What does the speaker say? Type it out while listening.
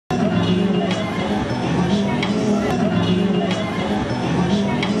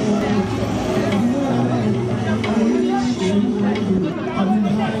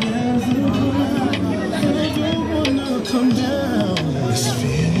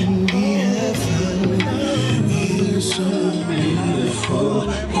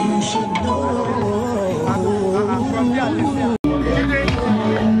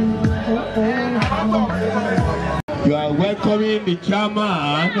welcoming the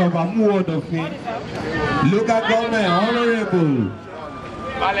chairman of Amuwo Odofin, local government, Honorable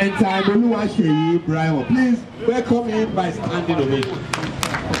Valentine Brian. Please welcome him by standing ovation.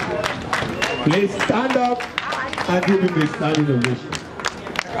 Please stand up and give him a standing ovation.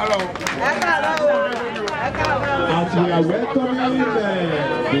 Hello. As we are welcoming the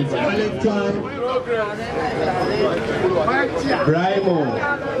Valentine Brian,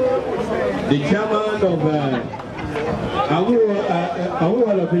 the chairman of Amuwo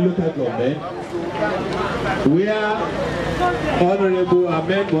Odofin local government, where Honorable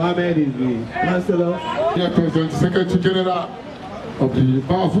Mohammed is the councillor. Dear President, Secretary General of the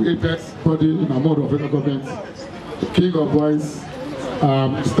powerful apex body in Amuwo Odofin government, King of Boys,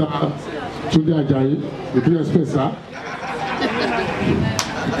 Mr. Tunde Ajayi, the PSP, sir.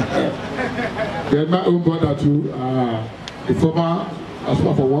 Then my own brother too, the former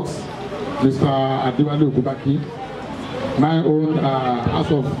Aspa for Works, Mr. Adewale Okubaki. My own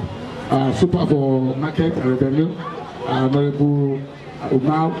House of Super for Market and Revenue, Honorable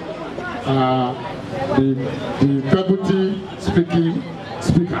Umar, the deputy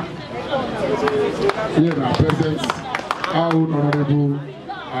speaker. Here are present, our own Honorable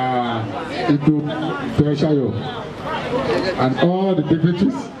Ido Feshayo, and all the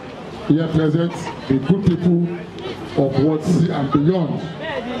deputies here present, the good people of Ward C and beyond.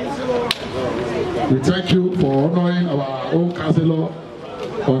 We thank you for honoring our own councillor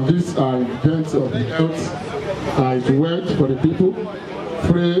on this event of the health, wealth for the people,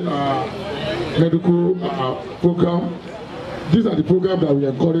 free medical program. These are the programs that we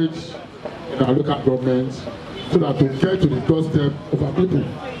encourage in our local government so that we get to the doorstep of our people.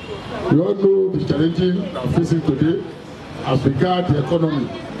 We all know the challenges we are facing today as regards the economy,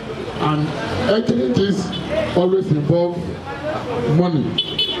 and health challenges always involve money.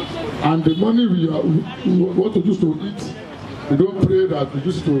 And the money we want to use to eat, we don't pray that we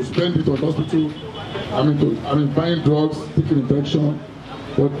use to spend it on hospital, buying drugs, taking injection.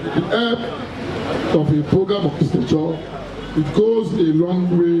 But the help of a program of this nature, it goes a long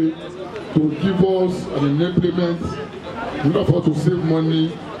way to give us an enablement in order for us to save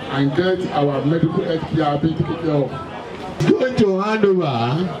money and get our medical health care being taken care of. Going to hand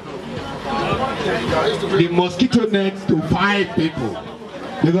over the mosquito net to 5 people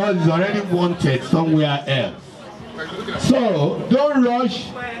because it's already wanted somewhere else. So don't rush.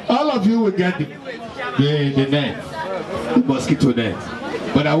 All of you will get the net, the mosquito net.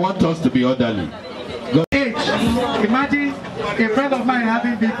 But I want us to be orderly. Imagine a friend of mine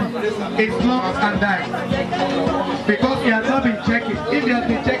having BP, is lost and died because he has not been checking. If he has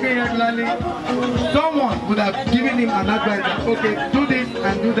been checking regularly, someone would have given him an advice that, okay, do this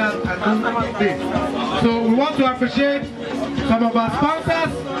and do that and do this. So we want to appreciate some of our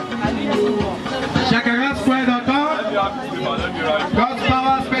sponsors, ShakaraSquare.com, God's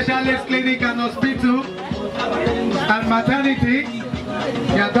Power Specialist Clinic and Hospital, and Maternity.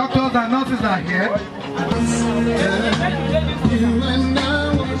 Their doctors and nurses are here. You and I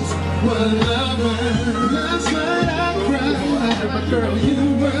were lovers. Last night I cried. Girl, you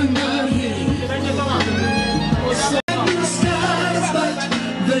were not here. Set the stars, but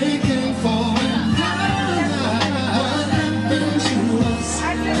they came falling down. What happened to us?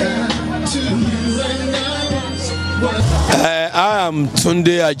 To you and I am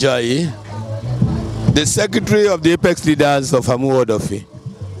Tunde Ajayi, the Secretary of the Apex Leaders of Amuwo Odofin.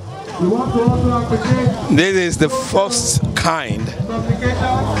 This is the first kind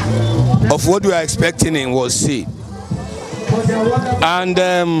of what we are expecting in Ward C. And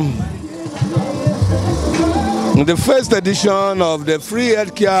the first edition of the free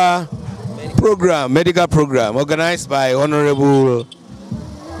healthcare program, medical program, organized by Honorable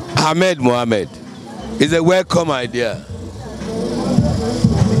Mohammed, is a welcome idea.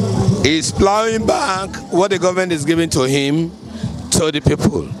 He's plowing back what the government is giving to him to the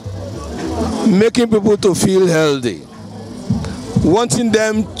people, making people to feel healthy, wanting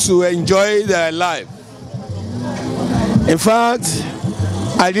them to enjoy their life. In fact,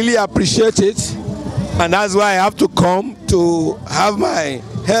 I really appreciate it, and that's why I have to come to have my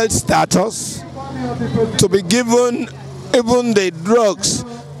health status, to be given even the drugs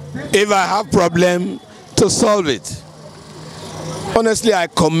if I have problem to solve it. Honestly, I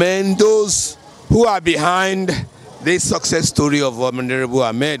commend those who are behind this success story of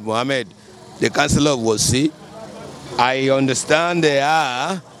Honorable Mohammed, the Councillor of Ward C. I understand they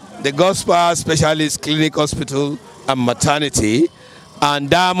are the God's Power Specialist Clinic, Hospital and Maternity, and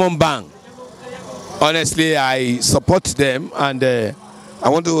Diamond Bank. Honestly, I support them, and I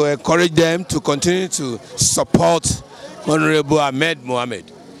want to encourage them to continue to support Honorable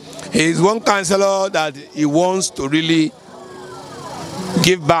Mohammed. He is one councillor that he wants to really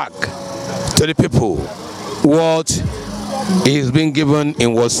give back to the people what is being given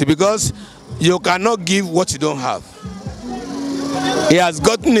in World City, because you cannot give what you don't have. He has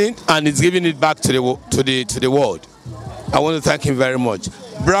gotten it and is giving it back to the world. I want to thank him very much.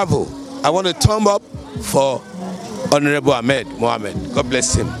 Bravo! I want to thumb up for Honorable Mohammed. God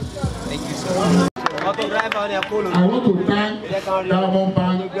bless him. Thank you so much. I want to thank Diamond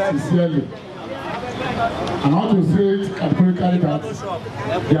Bank sincerely. And I want to say it categorically that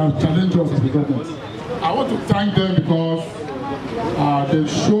they have challenged us as the government. I want to thank them because they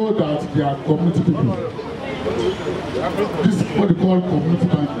show that they are community people. This is what they call community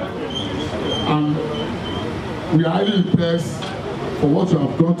banking. And we are highly impressed for what you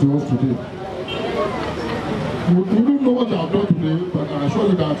have done to us today. We don't know what you have done today, but I assure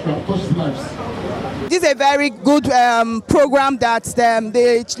you that you have touched lives. This is a very good program that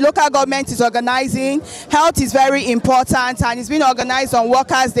the local government is organizing. Health is very important and it's been organized on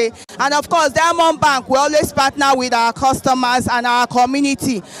Workers' Day. And of course, Diamond Bank, we always partner with our customers and our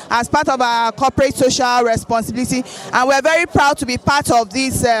community as part of our corporate social responsibility. And we're very proud to be part of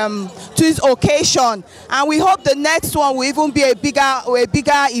this occasion. And we hope the next one will even be a bigger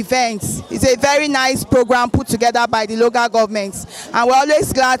event. It's a very nice program put together by the local governments. And we're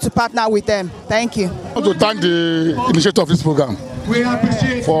always glad to partner with them. Thank you. I want to thank the initiator of this program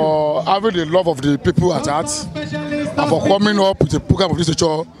for having the love of the people at heart and for coming up with a program of this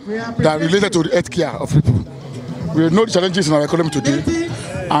nature that related to the health care of people. We know the challenges in our economy today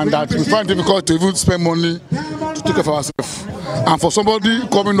and that we find it difficult to even spend money to take care of ourselves. And for somebody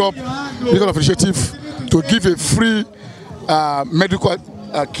coming up with an initiative to give a free medical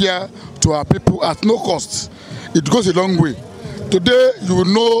care to our people at no cost, it goes a long way. Today you will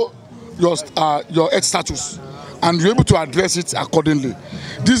know your health status and you're able to address it accordingly.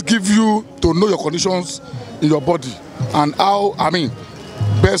 This gives you to know your conditions in your body and how,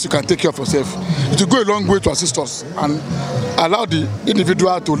 best you can take care of yourself. It will go a long way to assist us and allow the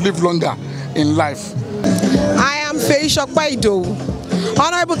individual to live longer in life. I am Feisha Kwaido,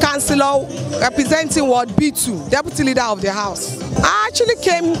 Honorable Councillor representing Ward B2, Deputy Leader of the House. I actually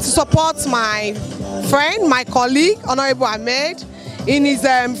came to support my friend, my colleague, Honorable Ahmed, in his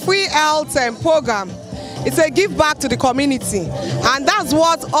free health program. It's a give back to the community, and that's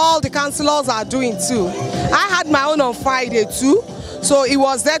what all the councillors are doing too. I had my own on Friday too, so he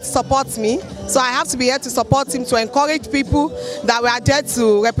was there to support me. So I have to be here to support him, to encourage people that we are there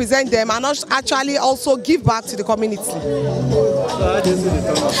to represent them and actually also give back to the community.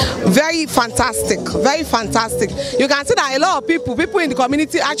 Very fantastic, very fantastic. You can see that a lot of people in the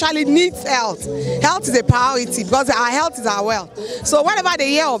community actually need health. Health is a priority because our health is our wealth. So whenever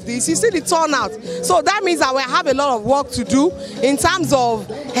they hear of this, you see the turnout. So that means that we have a lot of work to do in terms of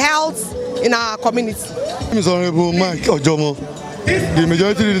health in our community. Mr. Honorable Mike Ojomo, the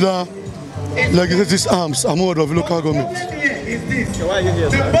majority leader, legislative arms, Amuwo of local government.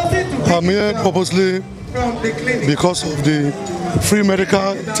 I'm here purposely because of the free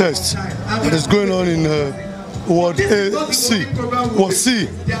medical test that is going on in Ward C.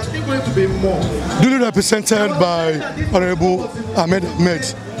 Duly represented by Honorable Ahmed.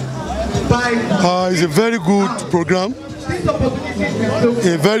 It's a very good program,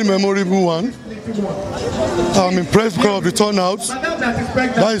 a very memorable one. I'm impressed because of the turnout.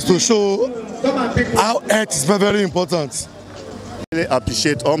 That is to show how health is very, very important. I really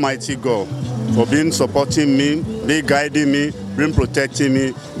appreciate Almighty God for being supporting me, being guiding me, being protecting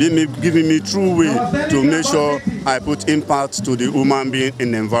me, giving me true way to make sure I put impact to the human being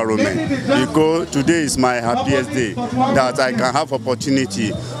in the environment. Because today is my happiest day that I can have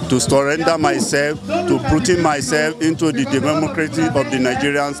opportunity to surrender myself, to putting myself into the democracy of the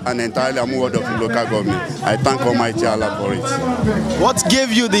Nigerians and entirely Amuwo of the local government. I thank Almighty Allah for it. What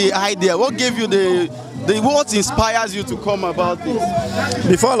gave you the idea? What gave you what inspires you to come about this?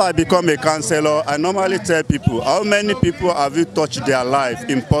 Before I become a councillor, I normally tell people, how many people have you touched their life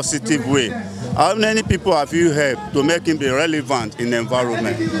in positive way? How many people have you helped to make him be relevant in the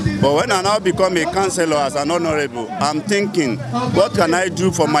environment? But when I now become a councillor as an honorable, I'm thinking, what can I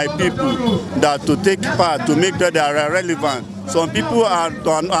do for my people that to take part, to make sure they are relevant? Some people are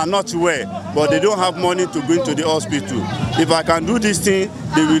not well, but they don't have money to go into the hospital. If I can do this thing,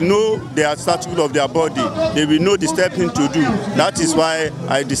 they will know their status of their body. They will know the stepping to do. That is why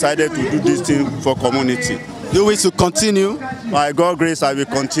I decided to do this thing for community. You wish to continue? By God's grace, I will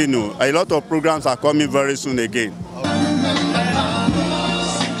continue. A lot of programs are coming very soon again.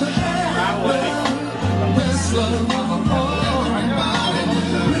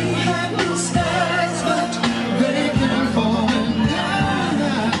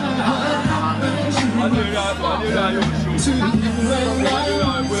 To you and I.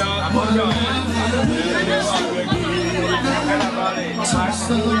 to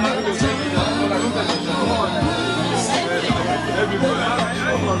summertime.